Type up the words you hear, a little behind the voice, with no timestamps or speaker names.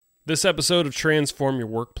This episode of Transform Your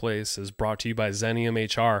Workplace is brought to you by Xenium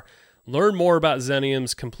HR. Learn more about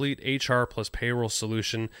Xenium's complete HR plus payroll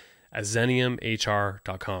solution at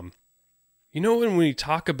xeniumhr.com. You know, when we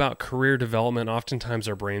talk about career development, oftentimes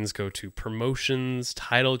our brains go to promotions,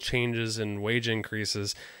 title changes, and wage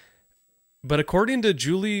increases. But according to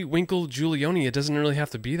Julie Winkle Giulioni, it doesn't really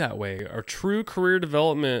have to be that way. Our true career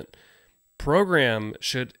development program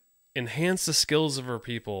should enhance the skills of our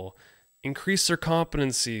people, increase their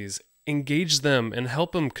competencies, engage them, and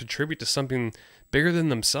help them contribute to something bigger than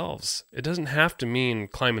themselves. It doesn't have to mean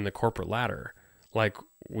climbing the corporate ladder like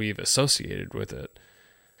we've associated with it.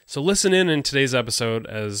 So listen in today's episode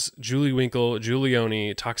as Julie Winkle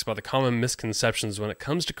Giulioni talks about the common misconceptions when it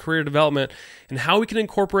comes to career development and how we can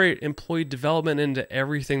incorporate employee development into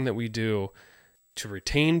everything that we do to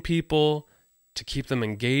retain people, to keep them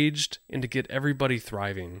engaged, and to get everybody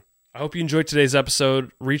thriving. I hope you enjoyed today's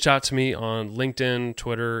episode. Reach out to me on LinkedIn,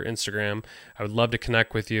 Twitter, Instagram. I would love to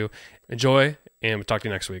connect with you. Enjoy, and we'll talk to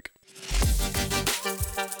you next week.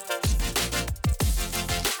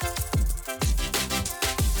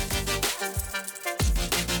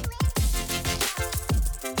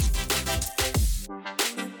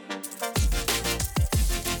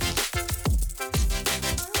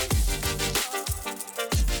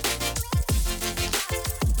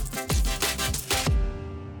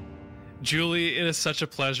 Julie, it is such a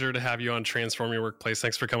pleasure to have you on Transform Your Workplace.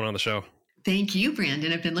 Thanks for coming on the show. Thank you,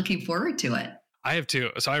 Brandon. I've been looking forward to it. I have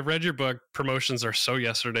too. So I read your book, Promotions Are So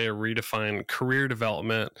Yesterday, a Redefine Career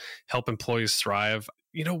Development, Help Employees Thrive.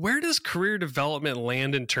 You know, where does career development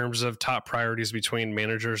land in terms of top priorities between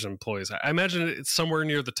managers and employees? I imagine it's somewhere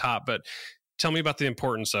near the top, but tell me about the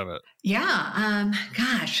importance of it. Yeah.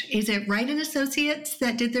 Is it Wright and Associates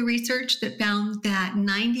that did the research that found that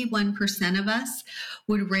 91% of us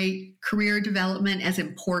would rate career development as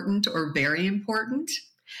important or very important?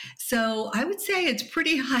 So I would say it's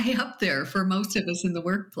pretty high up there for most of us in the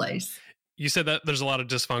workplace. You said that there's a lot of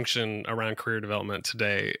dysfunction around career development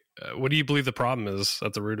today. What do you believe the problem is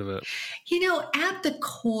at the root of it? You know, at the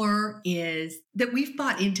core is that we've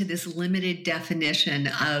bought into this limited definition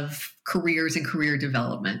of careers and career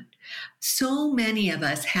development. So many of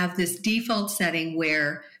us have this default setting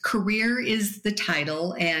where career is the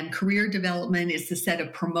title and career development is the set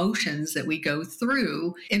of promotions that we go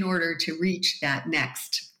through in order to reach that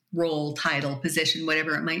next role, title, position,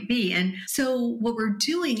 whatever it might be. And so what we're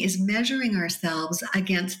doing is measuring ourselves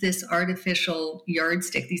against this artificial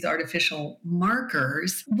yardstick, these artificial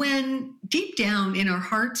markers, when deep down in our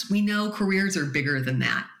hearts, we know careers are bigger than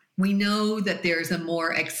that. We know that there's a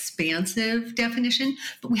more expansive definition,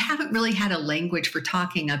 but we haven't really had a language for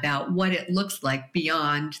talking about what it looks like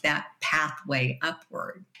beyond that pathway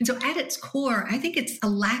upward. And so at its core, I think it's a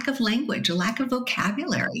lack of language, a lack of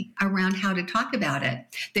vocabulary around how to talk about it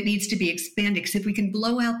that needs to be expanded. Because if we can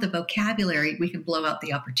blow out the vocabulary, we can blow out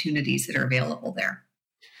the opportunities that are available there.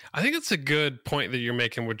 I think it's a good point that you're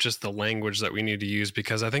making with just the language that we need to use,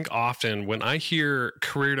 because I think often when I hear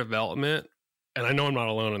career development, and I know I'm not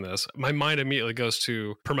alone in this, my mind immediately goes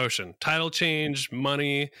to promotion, title change,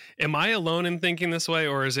 money. Am I alone in thinking this way,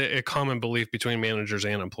 or is it a common belief between managers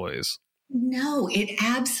and employees? No, it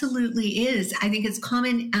absolutely is. I think it's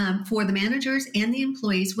common for the managers and the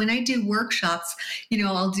employees. When I do workshops,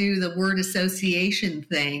 I'll do the word association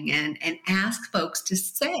thing and ask folks to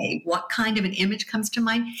say what kind of an image comes to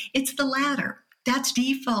mind. It's the latter. That's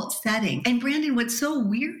default setting. And Brandon, what's so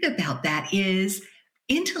weird about that is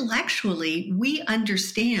intellectually, we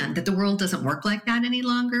understand that the world doesn't work like that any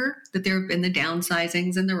longer, that there have been the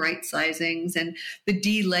downsizings and the right sizings and the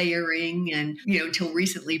delayering and, until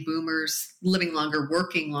recently, boomers living longer,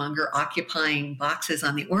 working longer, occupying boxes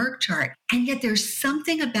on the org chart. And yet there's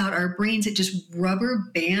something about our brains that just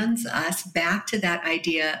rubber bands us back to that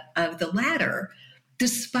idea of the ladder,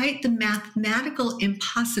 despite the mathematical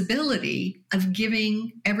impossibility of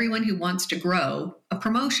giving everyone who wants to grow a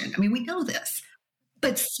promotion. I mean, we know this.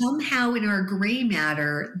 But somehow in our gray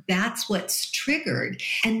matter, that's what's triggered.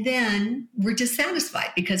 And then we're dissatisfied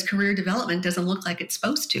because career development doesn't look like it's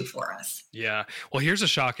supposed to for us. Yeah. Well, here's a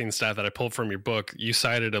shocking stat that I pulled from your book. You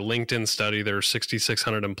cited a LinkedIn study. There were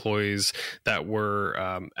 6,600 employees that were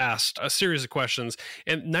asked a series of questions,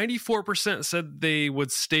 and 94% said they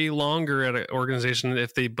would stay longer at an organization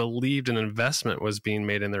if they believed an investment was being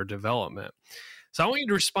made in their development. So I want you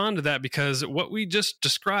to respond to that, because what we just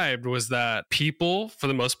described was that people, for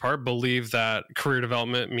the most part, believe that career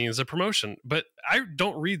development means a promotion. But I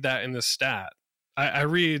don't read that in this stat. I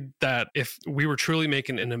read that if we were truly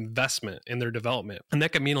making an investment in their development, and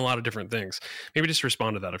that could mean a lot of different things. Maybe just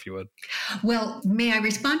respond to that if you would. Well, may I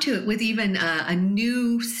respond to it with even a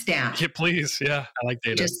new stat? Yeah, please. Yeah, I like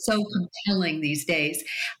data. Just so compelling these days.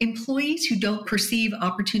 Employees who don't perceive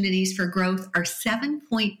opportunities for growth are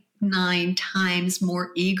 7.9 times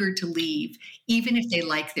more eager to leave, even if they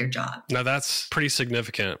like their job. Now that's pretty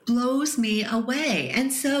significant. Blows me away.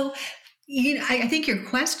 And so, I think your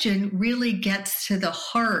question really gets to the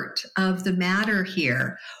heart of the matter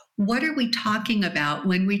here. What are we talking about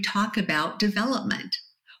when we talk about development?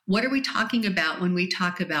 What are we talking about when we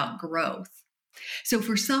talk about growth? So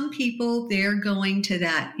for some people, they're going to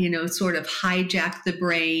that, sort of hijack the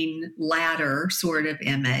brain ladder sort of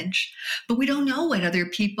image, but we don't know what other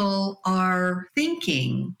people are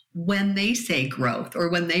thinking when they say growth or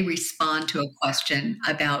when they respond to a question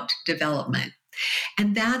about development.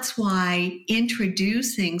 And that's why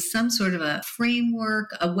introducing some sort of a framework,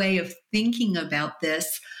 a way of thinking about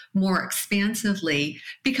this more expansively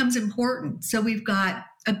becomes important. So we've got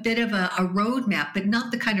a bit of a roadmap, but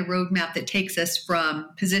not the kind of roadmap that takes us from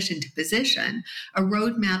position to position, a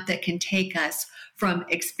roadmap that can take us from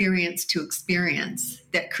experience to experience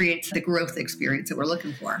that creates the growth experience that we're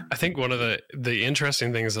looking for. I think one of the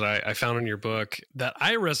interesting things that I found in your book that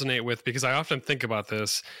I resonate with, because I often think about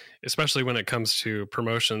this, especially when it comes to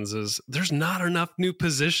promotions, is there's not enough new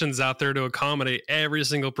positions out there to accommodate every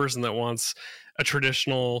single person that wants a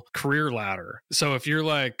traditional career ladder. So if you're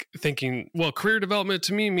like thinking, well, career development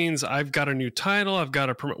to me means I've got a new title, I've got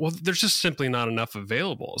a promote. Well, there's just simply not enough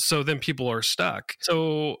available. So then people are stuck.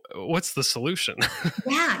 So what's the solution?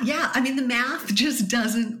 Yeah. I mean, the math just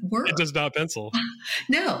doesn't work. It does not pencil.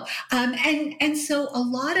 No. And so a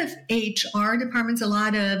lot of HR departments, a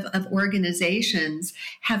lot of organizations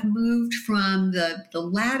have moved from the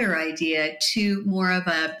ladder idea to more of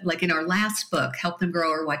a, like in our last book, Help Them Grow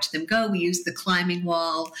or Watch Them Go, we use the climbing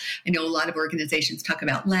wall. I know a lot of organizations talk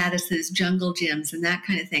about lattices, jungle gyms, and that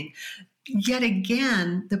kind of thing. Yet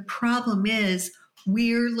again, the problem is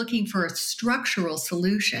we're looking for a structural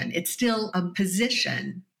solution. It's still a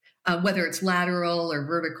position, whether it's lateral or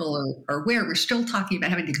vertical or where, we're still talking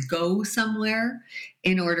about having to go somewhere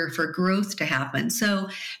in order for growth to happen. So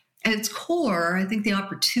at its core, I think the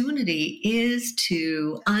opportunity is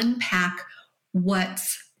to unpack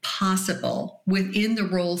what's possible within the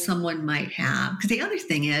role someone might have. Because the other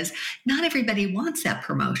thing is, not everybody wants that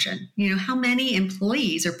promotion. How many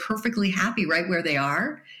employees are perfectly happy right where they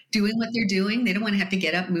are, doing what they're doing? They don't want to have to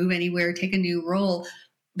get up, move anywhere, take a new role.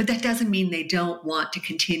 But that doesn't mean they don't want to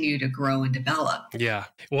continue to grow and develop. Yeah.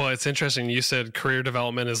 Well, it's interesting. You said career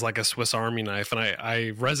development is like a Swiss Army knife. And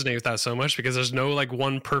I resonate with that so much because there's no like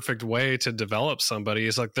one perfect way to develop somebody.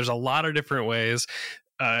 It's like there's a lot of different ways.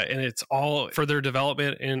 And it's all for their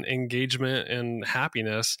development and engagement and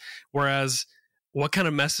happiness. Whereas, what kind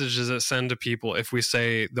of message does it send to people if we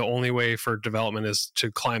say the only way for development is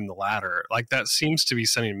to climb the ladder? Like that seems to be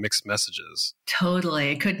sending mixed messages.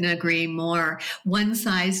 Totally. I couldn't agree more. One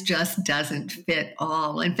size just doesn't fit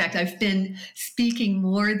all. In fact, I've been speaking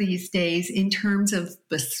more these days in terms of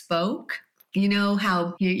bespoke. You know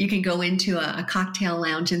how you can go into a cocktail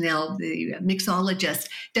lounge and the mixologist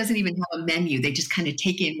doesn't even have a menu. They just kind of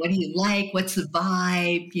take in, what do you like? What's the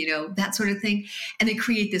vibe? That sort of thing. And they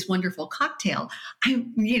create this wonderful cocktail.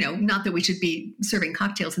 Not that we should be serving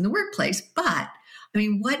cocktails in the workplace, but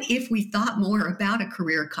what if we thought more about a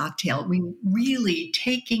career cocktail? Really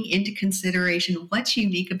taking into consideration what's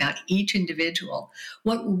unique about each individual,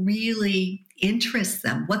 what really interests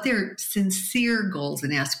them, what their sincere goals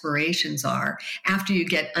and aspirations are after you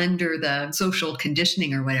get under the social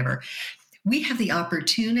conditioning or whatever. We have the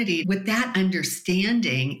opportunity with that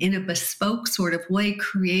understanding in a bespoke sort of way,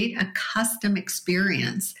 create a custom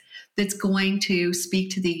experience that's going to speak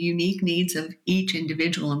to the unique needs of each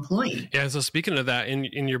individual employee. Yeah. So speaking of that,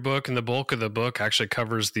 in your book, and the bulk of the book actually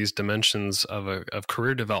covers these dimensions of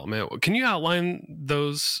career development. Can you outline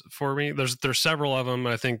those for me? There's several of them.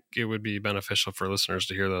 I think it would be beneficial for listeners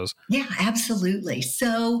to hear those. Yeah, absolutely.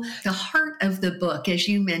 So the heart of the book, as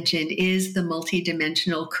you mentioned, is the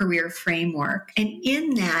multidimensional career framework. And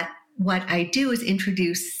in that, what I do is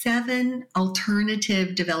introduce 7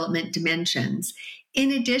 alternative development dimensions,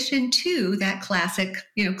 in addition to that classic,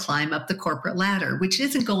 climb up the corporate ladder, which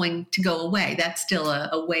isn't going to go away. That's still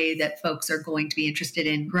a way that folks are going to be interested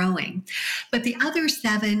in growing. But the other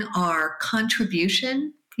 7 are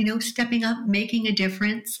contribution, stepping up, making a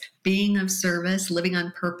difference, being of service, living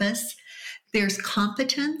on purpose. There's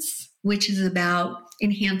competence, which is about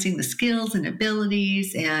enhancing the skills and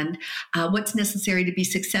abilities and what's necessary to be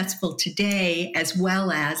successful today as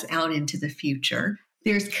well as out into the future.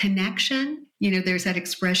 There's connection, There's that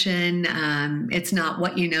expression, it's not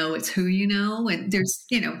what you know, it's who you know. And there's,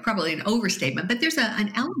 probably an overstatement, but there's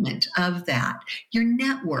an element of that. Your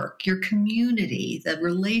network, your community, the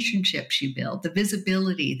relationships you build, the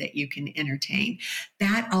visibility that you can entertain,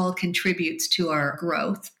 that all contributes to our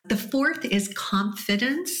growth. The fourth is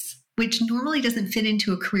confidence, which normally doesn't fit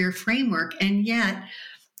into a career framework. And yet,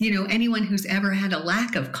 anyone who's ever had a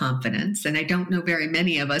lack of confidence, and I don't know very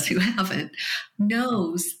many of us who haven't,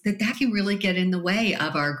 knows that can really get in the way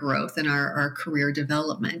of our growth and our career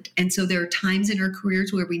development. And so there are times in our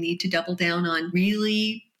careers where we need to double down on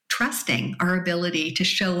really trusting our ability to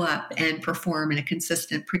show up and perform in a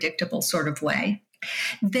consistent, predictable sort of way.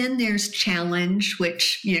 Then there's challenge,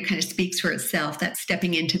 which, kind of speaks for itself. That's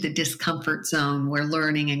stepping into the discomfort zone where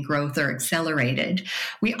learning and growth are accelerated.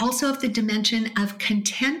 We also have the dimension of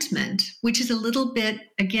contentment, which is a little bit,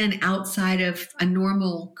 again, outside of a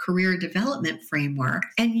normal career development framework.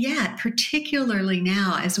 And yet, particularly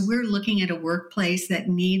now, as we're looking at a workplace that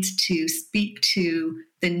needs to speak to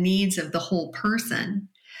the needs of the whole person,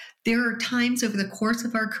 there are times over the course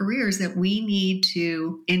of our careers that we need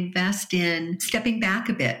to invest in stepping back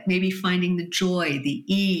a bit, maybe finding the joy, the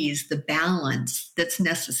ease, the balance that's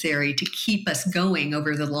necessary to keep us going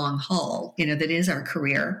over the long haul, that is our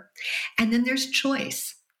career. And then there's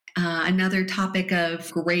choice, another topic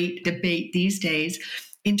of great debate these days,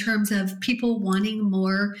 in terms of people wanting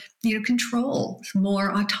more, control,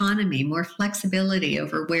 more autonomy, more flexibility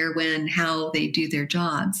over where, when, how they do their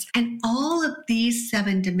jobs. And all of these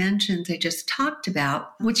 7 dimensions I just talked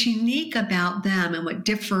about, what's unique about them and what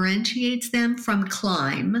differentiates them from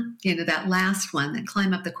climb, that last one, that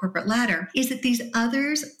climb up the corporate ladder, is that these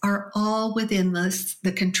others are all within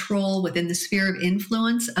the control, within the sphere of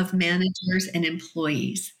influence of managers and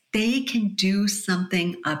employees. They can do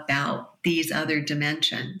something about these other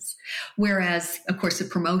dimensions. Whereas, of course, the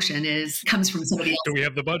promotion comes from somebody else. Do we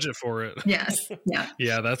have the budget for it? Yes. Yeah.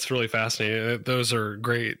 Yeah, that's really fascinating. Those are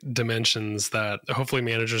great dimensions that hopefully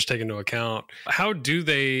managers take into account. How do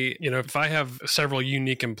they, if I have several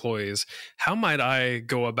unique employees, how might I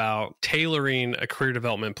go about tailoring a career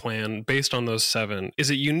development plan based on those 7?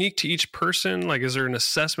 Is it unique to each person? Like, is there an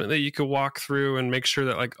assessment that you could walk through and make sure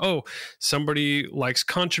that somebody likes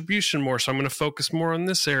contribution more, so I'm going to focus more on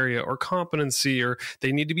this area, or competency, or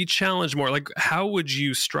they need to be challenged more? Like, how would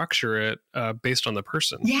you structure it based on the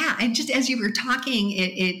person? Yeah. And just as you were talking,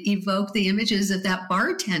 it evoked the images of that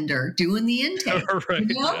bartender doing the intake. Right.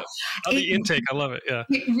 Yeah. The intake. I love it. Yeah.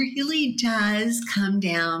 It really does come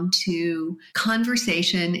down to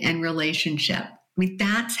conversation and relationship. I mean,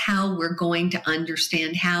 that's how we're going to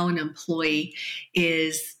understand how an employee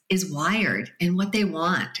is wired and what they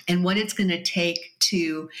want and what it's going to take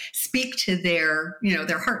to speak to their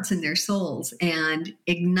hearts and their souls and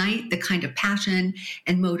ignite the kind of passion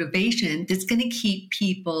and motivation that's going to keep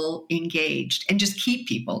people engaged and just keep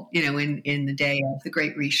people, in the day of the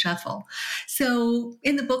great reshuffle. So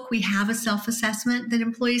in the book, we have a self-assessment that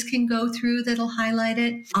employees can go through that'll highlight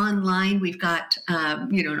it. Online, we've got,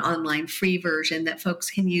 an online free version that folks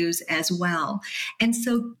can use as well. And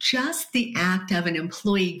so just the act of an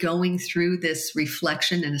employee going through this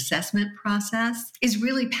reflection and assessment process is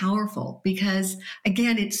really powerful because,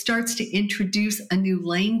 again, it starts to introduce a new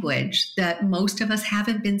language that most of us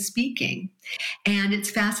haven't been speaking. And it's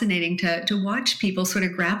fascinating to watch people sort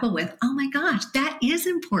of grapple with, oh my gosh, that is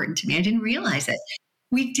important to me. I didn't realize it.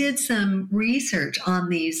 We did some research on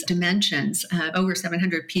these dimensions, over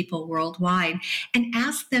 700 people worldwide, and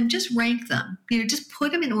asked them, just rank them, just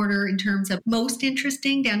put them in order in terms of most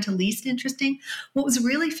interesting down to least interesting. What was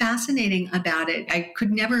really fascinating about it, I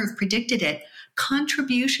could never have predicted it,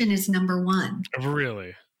 contribution is number 1.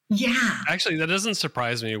 Really? Yeah. Actually, that doesn't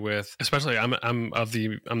surprise me especially I'm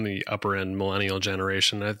the upper end millennial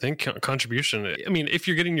generation. I think contribution, I mean, if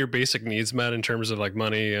you're getting your basic needs met in terms of like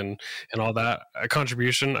money and all that,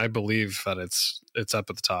 contribution, I believe that it's up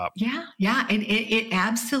at the top. Yeah. Yeah. And it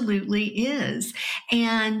absolutely is.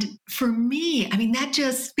 And for me, I mean, that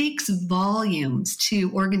just speaks volumes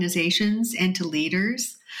to organizations and to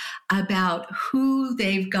leaders about who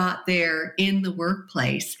they've got there in the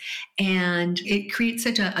workplace. And it creates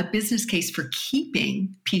such a business case for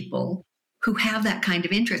keeping people who have that kind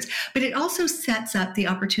of interest. But it also sets up the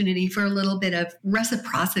opportunity for a little bit of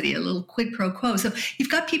reciprocity, a little quid pro quo. So you've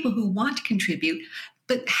got people who want to contribute,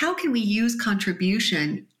 but how can we use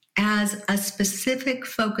contribution as a specific,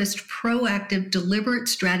 focused, proactive, deliberate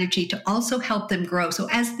strategy to also help them grow? So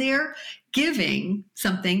as they're giving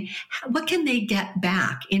something, what can they get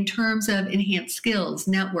back in terms of enhanced skills,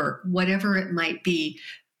 network, whatever it might be,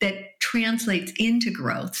 that translates into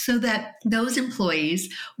growth, so that those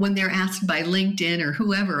employees, when they're asked by LinkedIn or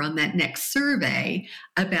whoever on that next survey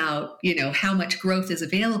about, how much growth is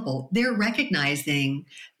available, they're recognizing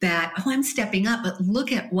that, oh, I'm stepping up, but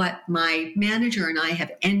look at what my manager and I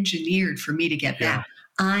have engineered for me to get back.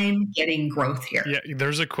 I'm getting growth here. Yeah,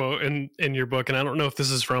 there's a quote in your book, and I don't know if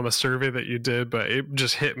this is from a survey that you did, but it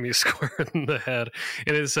just hit me square in the head.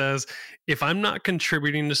 And it says, if I'm not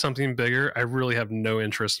contributing to something bigger, I really have no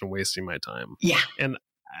interest in wasting my time. Yeah. And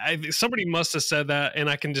somebody must have said that, and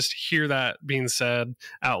I can just hear that being said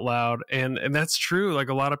out loud. And that's true. Like,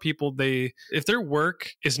 a lot of people, if their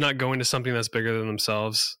work is not going to something that's bigger than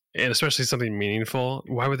themselves, and especially something meaningful,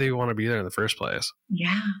 why would they want to be there in the first place?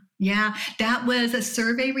 Yeah. That was a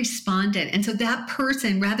survey respondent. And so that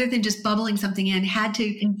person, rather than just bubbling something in, had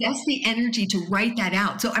to invest the energy to write that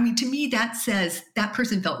out. So, to me, that says that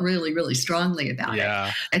person felt really, really strongly about it.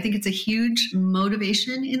 I think it's a huge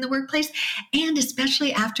motivation in the workplace, and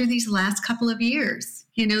especially after these last couple of years.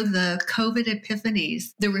 The COVID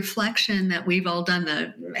epiphanies, the reflection that we've all done,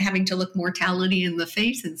 the having to look mortality in the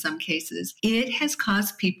face in some cases, it has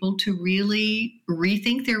caused people to really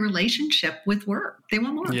rethink their relationship with work. They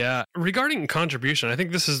want more. Yeah. Regarding contribution, I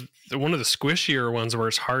think this is one of the squishier ones where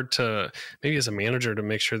it's hard to, maybe as a manager, to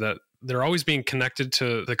make sure that they're always being connected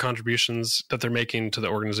to the contributions that they're making to the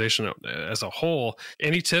organization as a whole.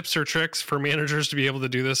 Any tips or tricks for managers to be able to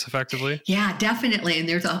do this effectively? Yeah, definitely. And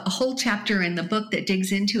there's a whole chapter in the book that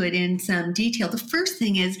digs into it in some detail. The first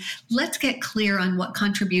thing is, let's get clear on what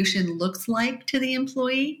contribution looks like to the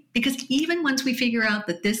employee, because even once we figure out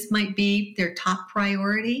that this might be their top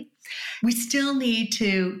priority, we still need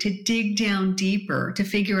to dig down deeper to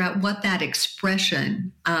figure out what that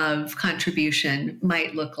expression of contribution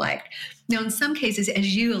might look like. Now, in some cases,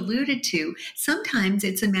 as you alluded to, sometimes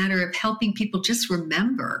it's a matter of helping people just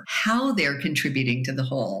remember how they're contributing to the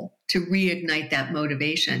whole, to reignite that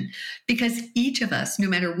motivation. Because each of us, no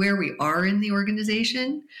matter where we are in the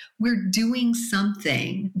organization, we're doing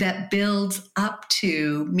something that builds up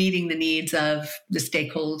to meeting the needs of the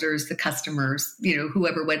stakeholders, the customers,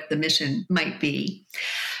 whoever, what the mission might be.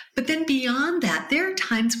 But then beyond that, there are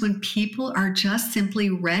times when people are just simply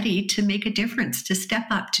ready to make a difference, to step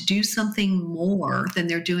up, to do something more than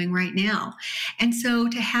they're doing right now. And so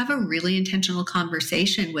to have a really intentional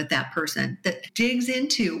conversation with that person that digs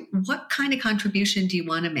into, what kind of contribution do you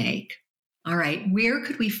want to make? All right, where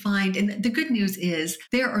could we find, and the good news is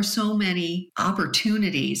there are so many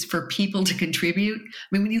opportunities for people to contribute.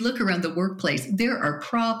 When you look around the workplace, there are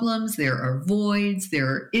problems, there are voids, there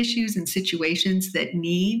are issues and situations that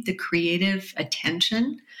need the creative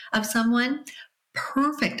attention of someone.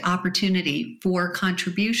 Perfect opportunity for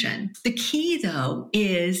contribution. The key, though,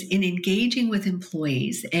 is in engaging with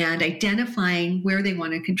employees and identifying where they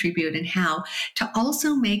want to contribute and how, to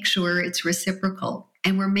also make sure it's reciprocal.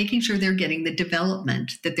 And we're making sure they're getting the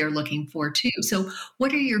development that they're looking for too. So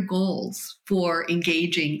what are your goals for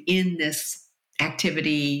engaging in this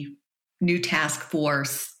activity, new task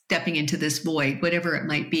force, stepping into this void, whatever it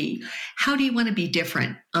might be? How do you want to be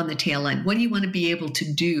different on the tail end? What do you want to be able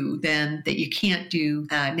to do then that you can't do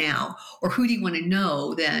now? Or who do you want to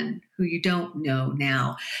know then who you don't know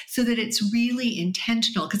now? So that it's really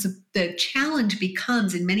intentional, because the challenge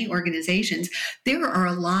becomes, in many organizations, there are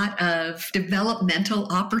a lot of developmental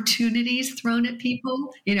opportunities thrown at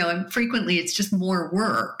people, and frequently it's just more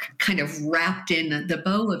work kind of wrapped in the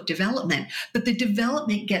bow of development. But the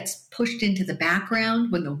development gets pushed into the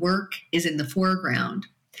background when the work is in the foreground.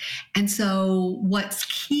 And so what's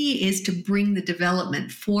key is to bring the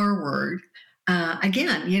development forward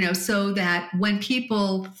again, so that when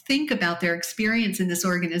people think about their experience in this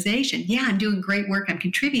organization, yeah, I'm doing great work, I'm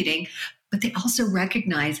contributing, but they also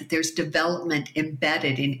recognize that there's development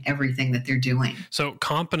embedded in everything that they're doing. So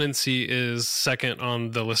competency is second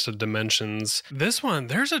on the list of dimensions. This one,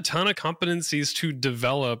 there's a ton of competencies to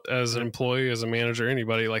develop as an employee, as a manager,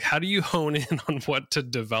 anybody. Like, how do you hone in on what to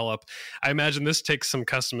develop? I imagine this takes some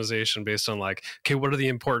customization based on okay, what are the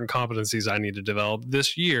important competencies I need to develop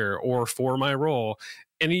this year or for my role?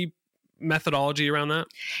 Any methodology around that?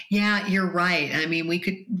 Yeah, you're right.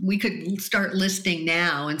 We could start listing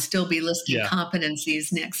now and still be listing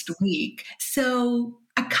competencies next week. So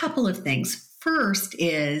a couple of things. First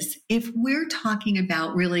is, if we're talking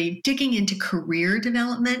about really digging into career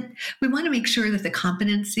development, we want to make sure that the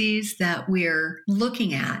competencies that we're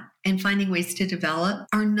looking at and finding ways to develop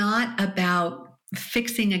are not about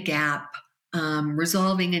fixing a gap,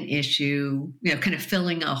 resolving an issue, kind of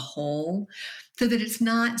filling a hole, so that it's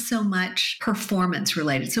not so much performance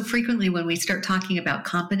related. So frequently when we start talking about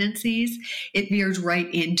competencies, it veers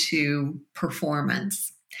right into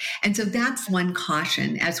performance. And so that's one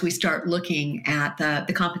caution as we start looking at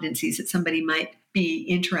the competencies that somebody might be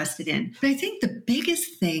interested in. But I think the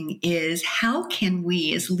biggest thing is, how can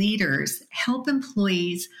we as leaders help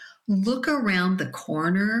employees look around the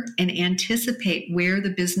corner and anticipate where the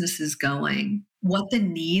business is going, what the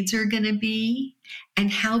needs are going to be, and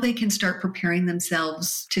how they can start preparing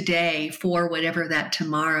themselves today for whatever that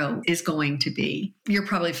tomorrow is going to be. You're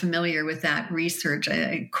probably familiar with that research.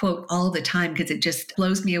 I quote all the time because it just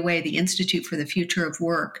blows me away. The Institute for the Future of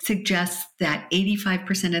Work suggests that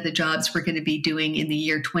 85% of the jobs we're going to be doing in the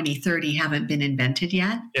year 2030 haven't been invented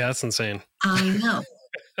yet. Yeah, that's insane. I know.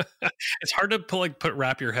 It's hard to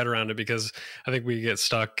wrap your head around it, because I think we get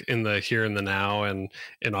stuck in the here and the now, and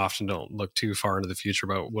often don't look too far into the future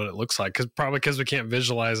about what it looks like, because we can't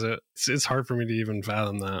visualize it. It's hard for me to even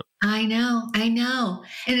fathom that. I know.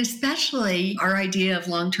 And especially our idea of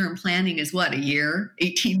long-term planning is what, a year,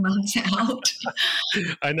 18 months out?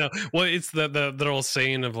 I know. Well, it's the old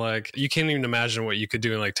saying of like, you can't even imagine what you could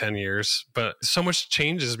do in like 10 years, but so much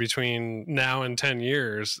changes between now and 10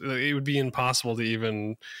 years. It would be impossible to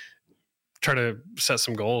even try to set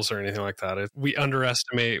some goals or anything like that. We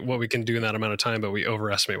underestimate what we can do in that amount of time, but we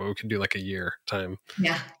overestimate what we can do like a year time.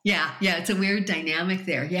 Yeah. It's a weird dynamic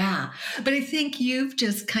there. Yeah. But I think you've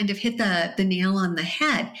just kind of hit the nail on the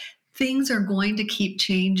head. Things are going to keep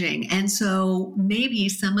changing. And so maybe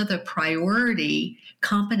some of the priority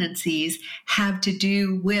competencies have to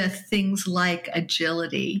do with things like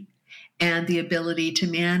agility and the ability to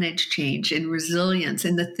manage change and resilience,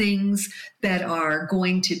 and the things that are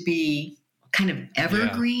going to be kind of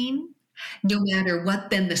evergreen, no matter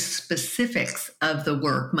what then the specifics of the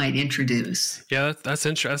work might introduce. Yeah, that's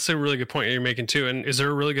interesting. That's a really good point you're making too. And is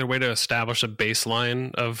there a really good way to establish a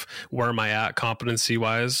baseline of where am I at competency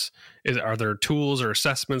wise? Are there tools or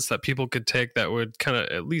assessments that people could take that would kind of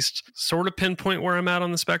at least sort of pinpoint where I'm at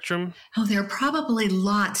on the spectrum? Oh, there are probably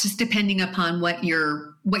lots, just depending upon what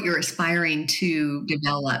you're aspiring to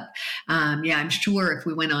develop. I'm sure if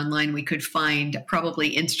we went online, we could find probably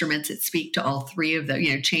instruments that speak to all three of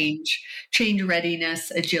the, change readiness,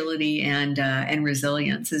 agility, and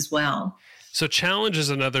resilience as well. So challenge is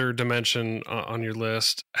another dimension on your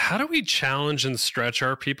list. How do we challenge and stretch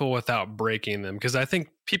our people without breaking them? Because I think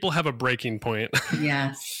people have a breaking point.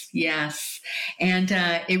 Yes. And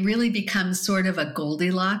it really becomes sort of a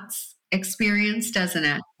Goldilocks experience, doesn't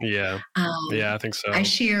it? Yeah, I think so. I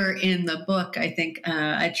share in the book, I think,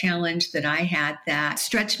 a challenge that I had that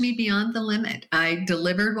stretched me beyond the limit. I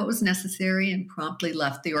delivered what was necessary and promptly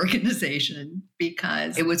left the organization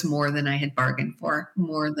because it was more than I had bargained for,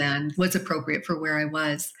 more than was appropriate for where I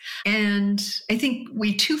was. And I think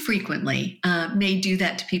we too frequently may do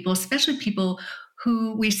that to people, especially people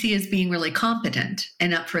who we see as being really competent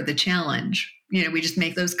and up for the challenge. We just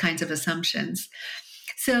make those kinds of assumptions.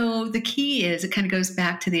 So the key is, it kind of goes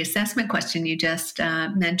back to the assessment question you just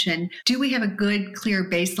mentioned. Do we have a good, clear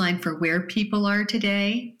baseline for where people are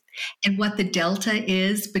today and what the delta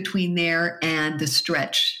is between there and the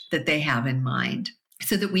stretch that they have in mind,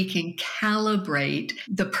 so that we can calibrate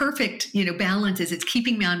the perfect, balance? Is it's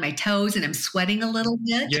keeping me on my toes and I'm sweating a little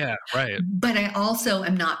bit. Yeah, right. But I also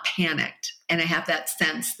am not panicked. And I have that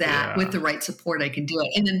sense that with the right support, I can do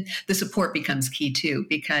it. And then the support becomes key too,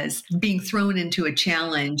 because being thrown into a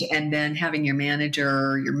challenge and then having your manager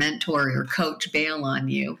or your mentor or your coach bail on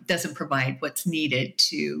you doesn't provide what's needed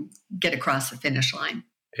to get across the finish line.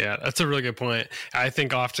 Yeah, that's a really good point. I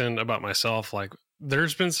think often about myself, like,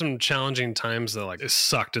 there's been some challenging times that it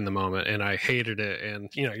sucked in the moment and I hated it. And,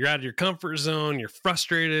 you're out of your comfort zone, you're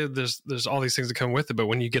frustrated. There's all these things that come with it. But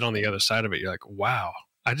when you get on the other side of it, you're like, wow,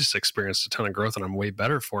 I just experienced a ton of growth and I'm way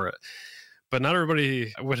better for it. But not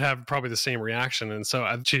everybody would have probably the same reaction. And so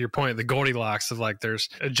to your point, the Goldilocks of there's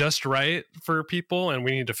a just right for people, and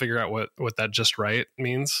we need to figure out what that just right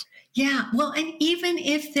means. Yeah. Well, and even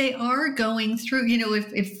if they are going through,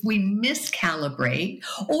 if we miscalibrate,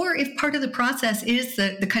 or if part of the process is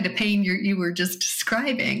the kind of pain you were just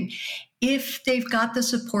describing, if they've got the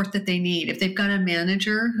support that they need, if they've got a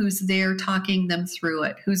manager who's there talking them through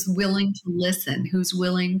it, who's willing to listen, who's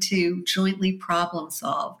willing to jointly problem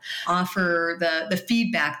solve, offer the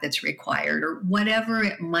feedback that's required, or whatever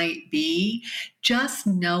it might be, just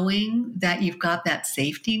knowing that you've got that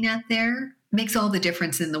safety net there makes all the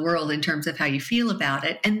difference in the world in terms of how you feel about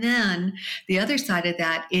it. And then the other side of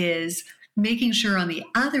that is making sure on the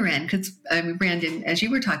other end, because Brandon, as you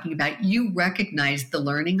were talking about, you recognize the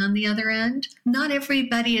learning on the other end. Not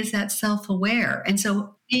everybody is that self-aware. And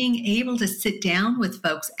so being able to sit down with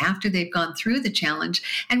folks after they've gone through the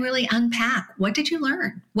challenge and really unpack, what did you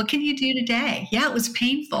learn? What can you do today? Yeah, it was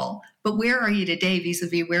painful, but where are you today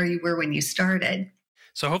vis-a-vis where you were when you started?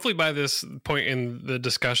 So hopefully by this point in the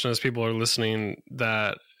discussion, as people are listening,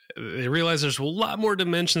 that they realize there's a lot more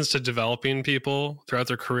dimensions to developing people throughout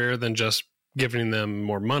their career than just giving them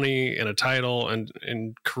more money and a title and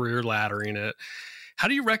career laddering it. How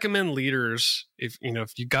do you recommend leaders, if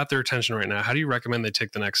you got their attention right now, how do you recommend they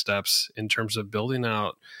take the next steps in terms of building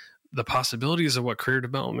out the possibilities of what career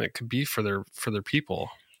development could be for their people?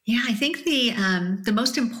 Yeah, I think the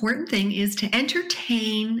most important thing is to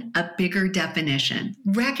entertain a bigger definition.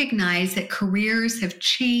 Recognize that careers have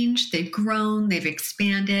changed, they've grown, they've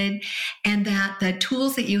expanded, and that the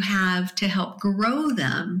tools that you have to help grow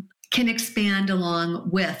them can expand along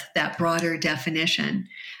with that broader definition.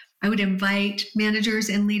 I would invite managers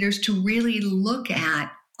and leaders to really look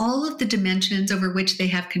at all of the dimensions over which they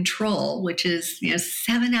have control, which is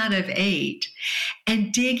 7 out of 8,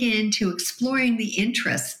 and dig into exploring the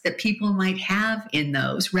interests that people might have in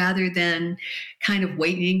those, rather than kind of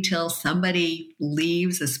waiting till somebody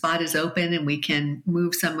leaves, a spot is open, and we can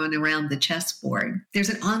move someone around the chessboard. There's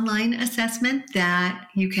an online assessment that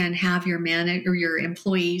you can have your manager or your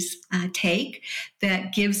employees take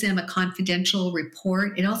that gives them a confidential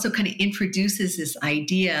report. It also kind of introduces this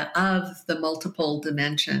idea of the multiple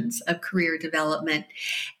dimensions of career development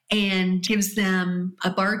and gives them a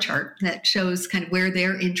bar chart that shows kind of where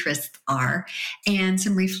their interests are and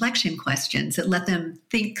some reflection questions that let them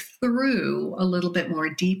think through a little bit more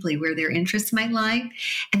deeply where their interests might lie.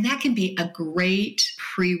 And that can be a great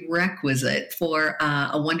prerequisite for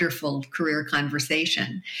a wonderful career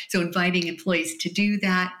conversation. So inviting employees to do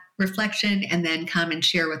that reflection and then come and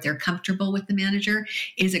share what they're comfortable with the manager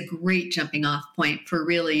is a great jumping off point for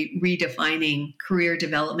really redefining career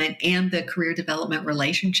development and the career development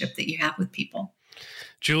relationship that you have with people.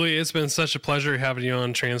 Julie, it's been such a pleasure having you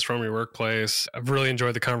on Transform Your Workplace. I've really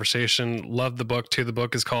enjoyed the conversation. Love the book too. The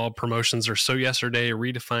book is called Promotions Are So Yesterday,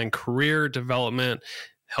 Redefine Career Development,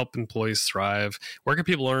 Help Employees Thrive. Where can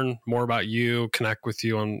people learn more about you, connect with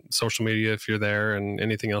you on social media if you're there, and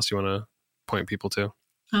anything else you want to point people to?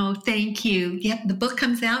 Oh, thank you. Yep, the book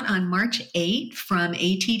comes out on March 8th from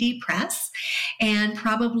ATD Press. And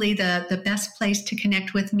probably the best place to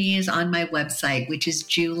connect with me is on my website, which is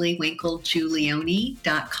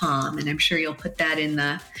juliewinklegiulioni.com. And I'm sure you'll put that in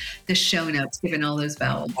the show notes, given all those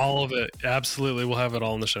vowels. All of it. Absolutely. We'll have it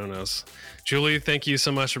all in the show notes. Julie, thank you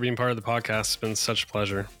so much for being part of the podcast. It's been such a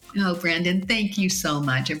pleasure. Oh, Brandon, thank you so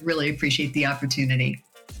much. I really appreciate the opportunity.